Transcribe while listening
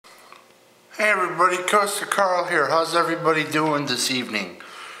Hey everybody, Coaster Carl here. How's everybody doing this evening?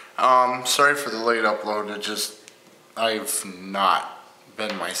 Sorry for the late upload. I've not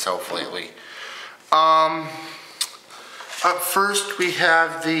been myself lately. Up first we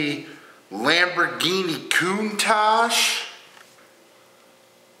have the Lamborghini Countach.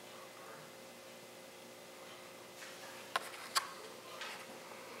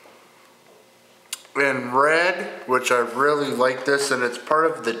 In red, which I really like this, and it's part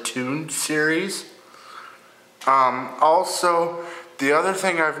of the Tuned series. Also, the other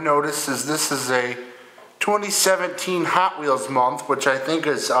thing I've noticed is this is a 2017 Hot Wheels month, which I think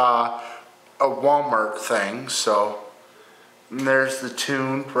is a Walmart thing. So, and there's the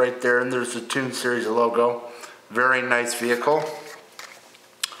Tuned right there, and there's the Tuned series logo. Very nice vehicle.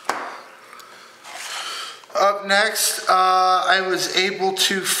 Up next, I was able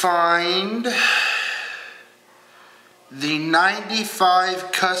to find the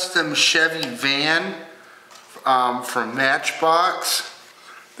 95 custom Chevy van from Matchbox.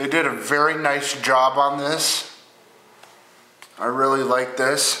 They did a very nice job on this. I really like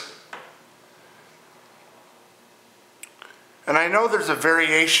this. And I know there's a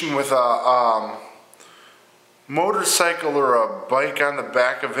variation with a motorcycle or a bike on the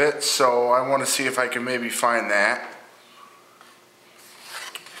back of it, so I want to see if I can maybe find that.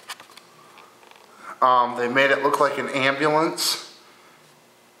 They made it look like an ambulance.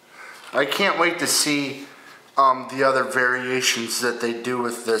 I can't wait to see the other variations that they do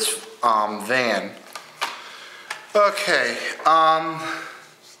with this van. Okay,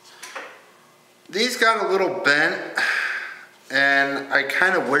 these got a little bent, and I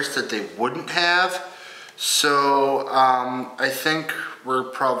kind of wish that they wouldn't have. So I think we're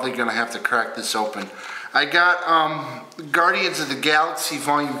probably going to have to crack this open. I got Guardians of the Galaxy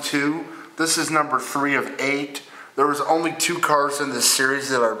Volume 2. This is number 3 of 8. There was only 2 cars in this series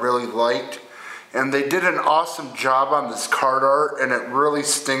that I really liked. And they did an awesome job on this card art. And it really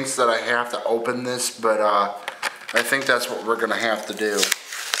stinks that I have to open this. But I think that's what we're going to have to do.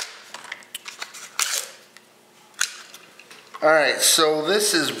 Alright, so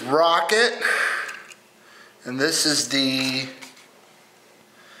this is Rocket. And this is the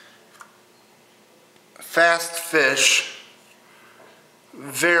Fast Fish.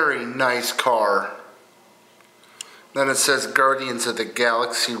 Very nice car. Then it says Guardians of the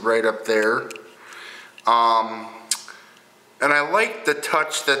Galaxy right up there. And I like the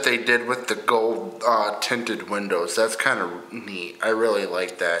touch that they did with the gold tinted windows. That's kind of neat. I really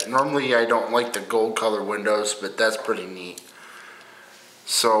like that. Normally I don't like the gold color windows, but that's pretty neat.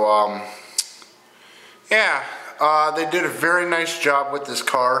 So yeah, they did a very nice job with this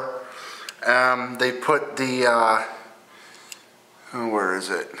car. They put the oh, where is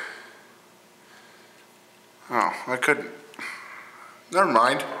it? Oh, I couldn't. Never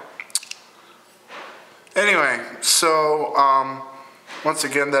mind. Anyway, so once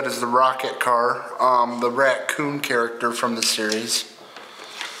again, that is the Rocket car, the raccoon character from the series.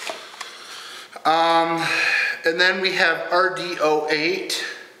 And then we have RD-08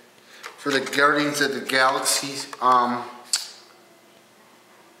 for the Guardians of the Galaxy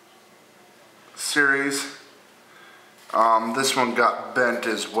series. This one got bent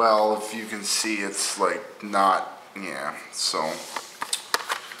as well. If you can see, it's like not, yeah. So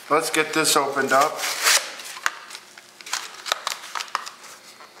let's get this opened up.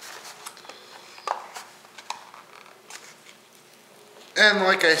 And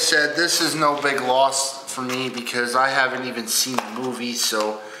like I said, this is no big loss for me because I haven't even seen the movie,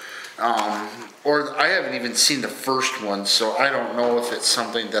 so or I haven't even seen the first one, so I don't know if it's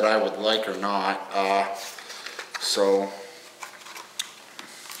something that I would like or not. So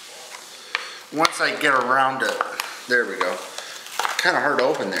once I get around it, there we go. Kind of hard to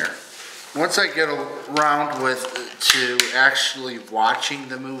open there. Once I get around to actually watching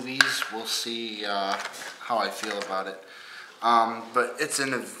the movies, we'll see how I feel about it. But it's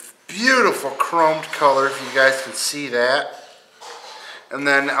in a beautiful chromed color, if you guys can see that. And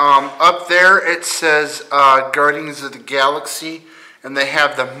then up there it says Guardians of the Galaxy, and they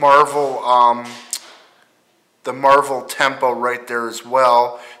have the Marvel tempo right there as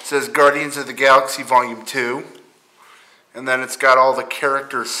well. It says Guardians of the Galaxy Volume 2. And then it's got all the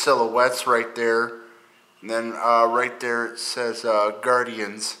character silhouettes right there. And then right there it says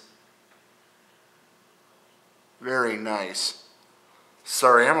Guardians. Very nice.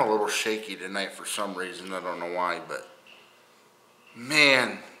 Sorry, I'm a little shaky tonight for some reason. I don't know why, but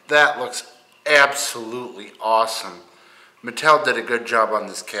man, that looks absolutely awesome. Mattel did a good job on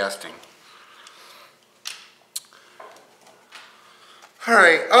this casting.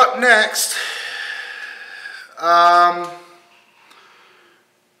 Alright, up next,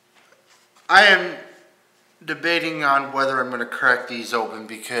 I am debating on whether I'm going to crack these open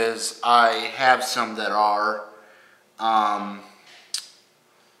because I have some that are.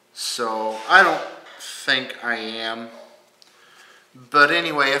 So I don't think I am. But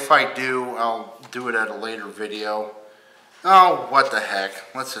anyway, if I do, I'll do it at a later video. Oh, what the heck.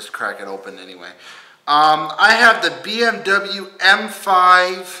 Let's just crack it open anyway. I have the BMW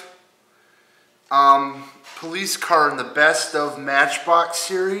M5 police car in the Best of Matchbox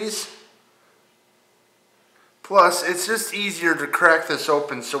series. Plus, it's just easier to crack this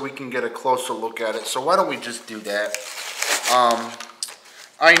open so we can get a closer look at it. So why don't we just do that?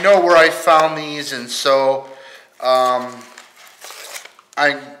 I know where I found these, and so I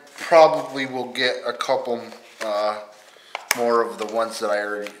probably will get a couple more of the ones that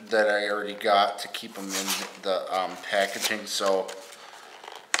I already got to keep them in the packaging. So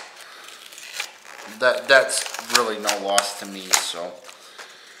that's really no loss to me. So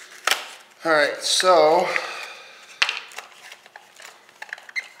all right, so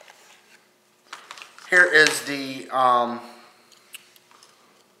here is the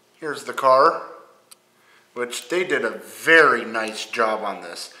here's the car, which they did a very nice job on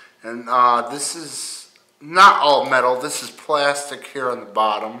this. And this is not all metal. This is plastic here on the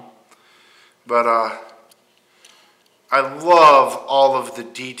bottom. But I love all of the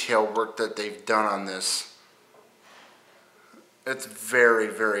detail work that they've done on this. It's very,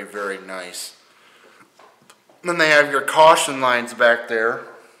 very, very nice. Then they have your caution lines back there.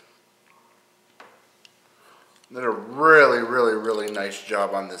 They did a really, really, really nice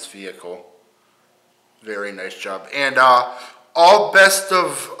job on this vehicle. Very nice job. And all Best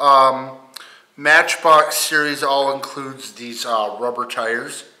of Matchbox series all includes these rubber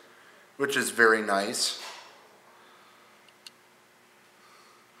tires, which is very nice.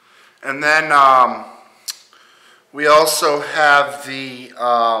 And then we also have the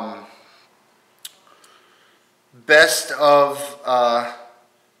Best of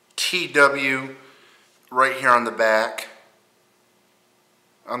TW right here on the back,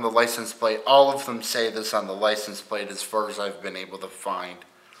 on the license plate. All of them say this on the license plate as far as I've been able to find.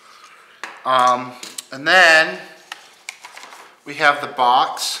 And then we have the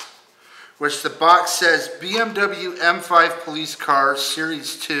box, which the box says BMW M5 Police Car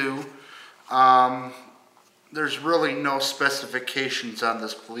Series 2. There's really no specifications on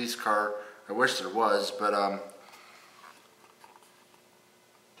this police car. I wish there was, but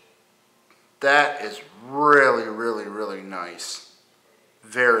that is really, really, really nice.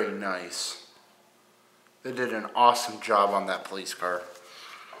 Very nice. They did an awesome job on that police car.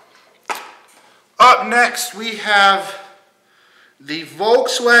 Up next, we have the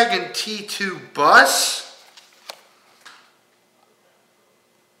Volkswagen T2 bus,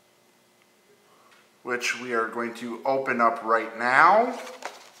 which we are going to open up right now.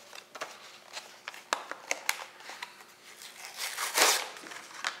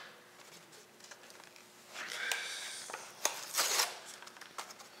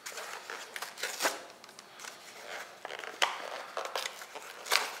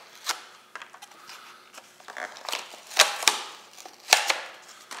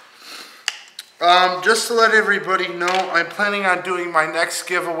 Just to let everybody know, I'm planning on doing my next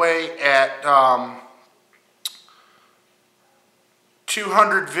giveaway at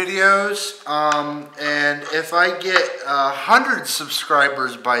 200 videos, and if I get 100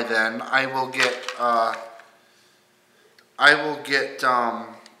 subscribers by then, I will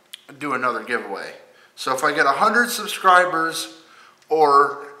do another giveaway. So if I get 100 subscribers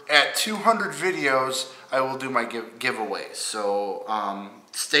or at 200 videos, I will do my giveaways. So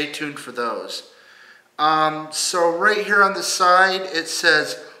stay tuned for those. So right here on the side, it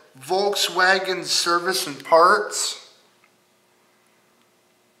says Volkswagen Service and Parts.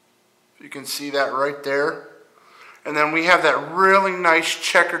 You can see that right there. And then we have that really nice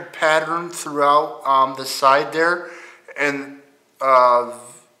checkered pattern throughout the side there. And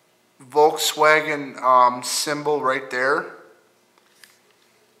Volkswagen symbol right there.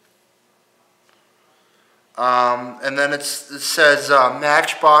 And then it says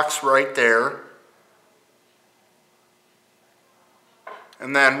Matchbox right there.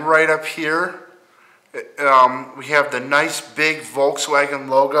 And then right up here, we have the nice big Volkswagen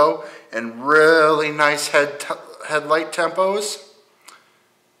logo and really nice headlight tempos.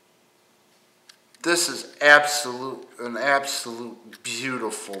 This is an absolute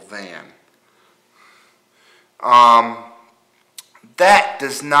beautiful van. That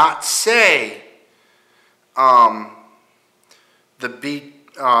does not say the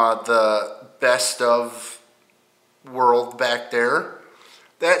Best of World back there.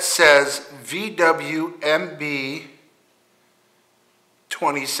 That says VWMB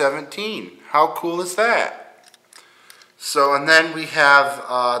 2017. How cool is that? So, and then we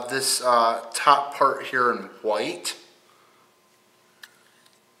have this top part here in white.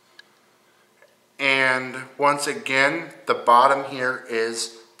 And once again, the bottom here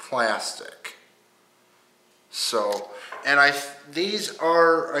is plastic. So, and these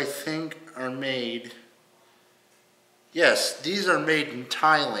are, I think, are made, yes, these are made in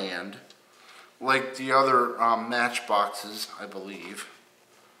Thailand, like the other matchboxes, I believe.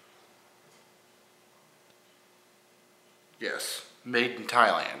 Yes, made in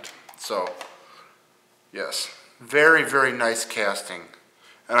Thailand. So, yes, very, very nice casting.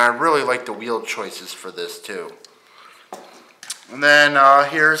 And I really like the wheel choices for this too. And then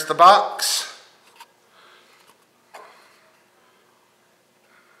here's the box.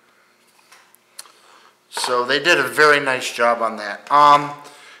 So they did a very nice job on that.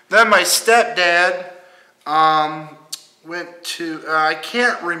 Then my stepdad went to, I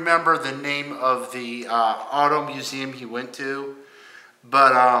can't remember the name of the auto museum he went to,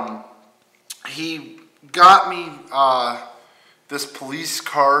 but he got me this police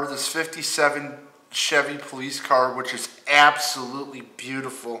car, this 57 Chevy police car, which is absolutely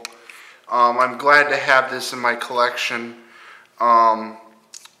beautiful. I'm glad to have this in my collection.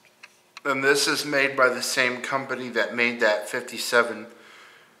 And this is made by the same company that made that 57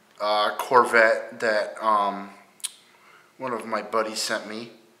 Corvette that one of my buddies sent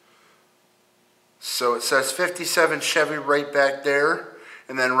me. So it says 57 Chevy right back there.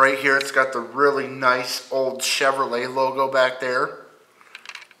 And then right here it's got the really nice old Chevrolet logo back there.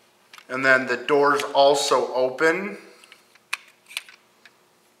 And then the doors also open.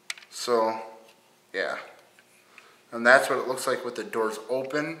 So, yeah. And that's what it looks like with the doors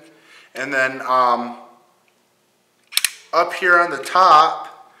open. And then up here on the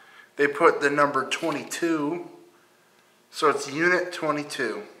top, they put the number 22. So it's Unit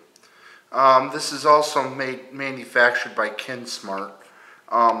 22. This is also manufactured by Kinsmart,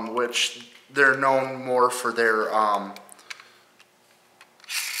 which they're known more for their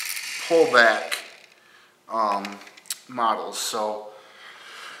pullback models. So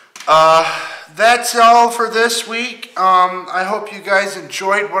that's all for this week. I hope you guys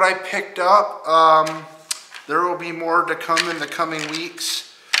enjoyed what I picked up. There will be more to come in the coming weeks.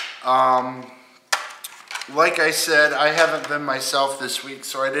 Like I said, I haven't been myself this week,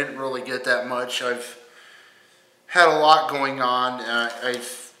 so I didn't really get that much. I've had a lot going on, and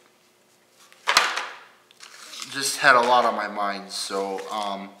I've just had a lot on my mind. So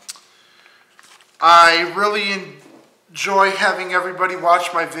I really enjoy having everybody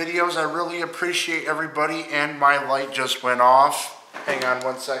watch my videos. I really appreciate everybody, and my light just went off. Hang on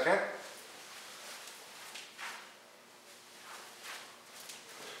one second.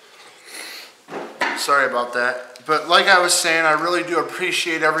 Sorry about that. But like I was saying, I really do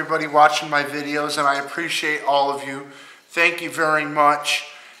appreciate everybody watching my videos, and I appreciate all of you. Thank you very much.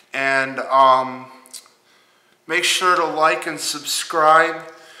 And make sure to like and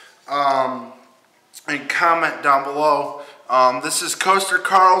subscribe and comment down below. This is Coaster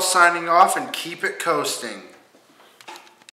Carl signing off, and keep it coasting.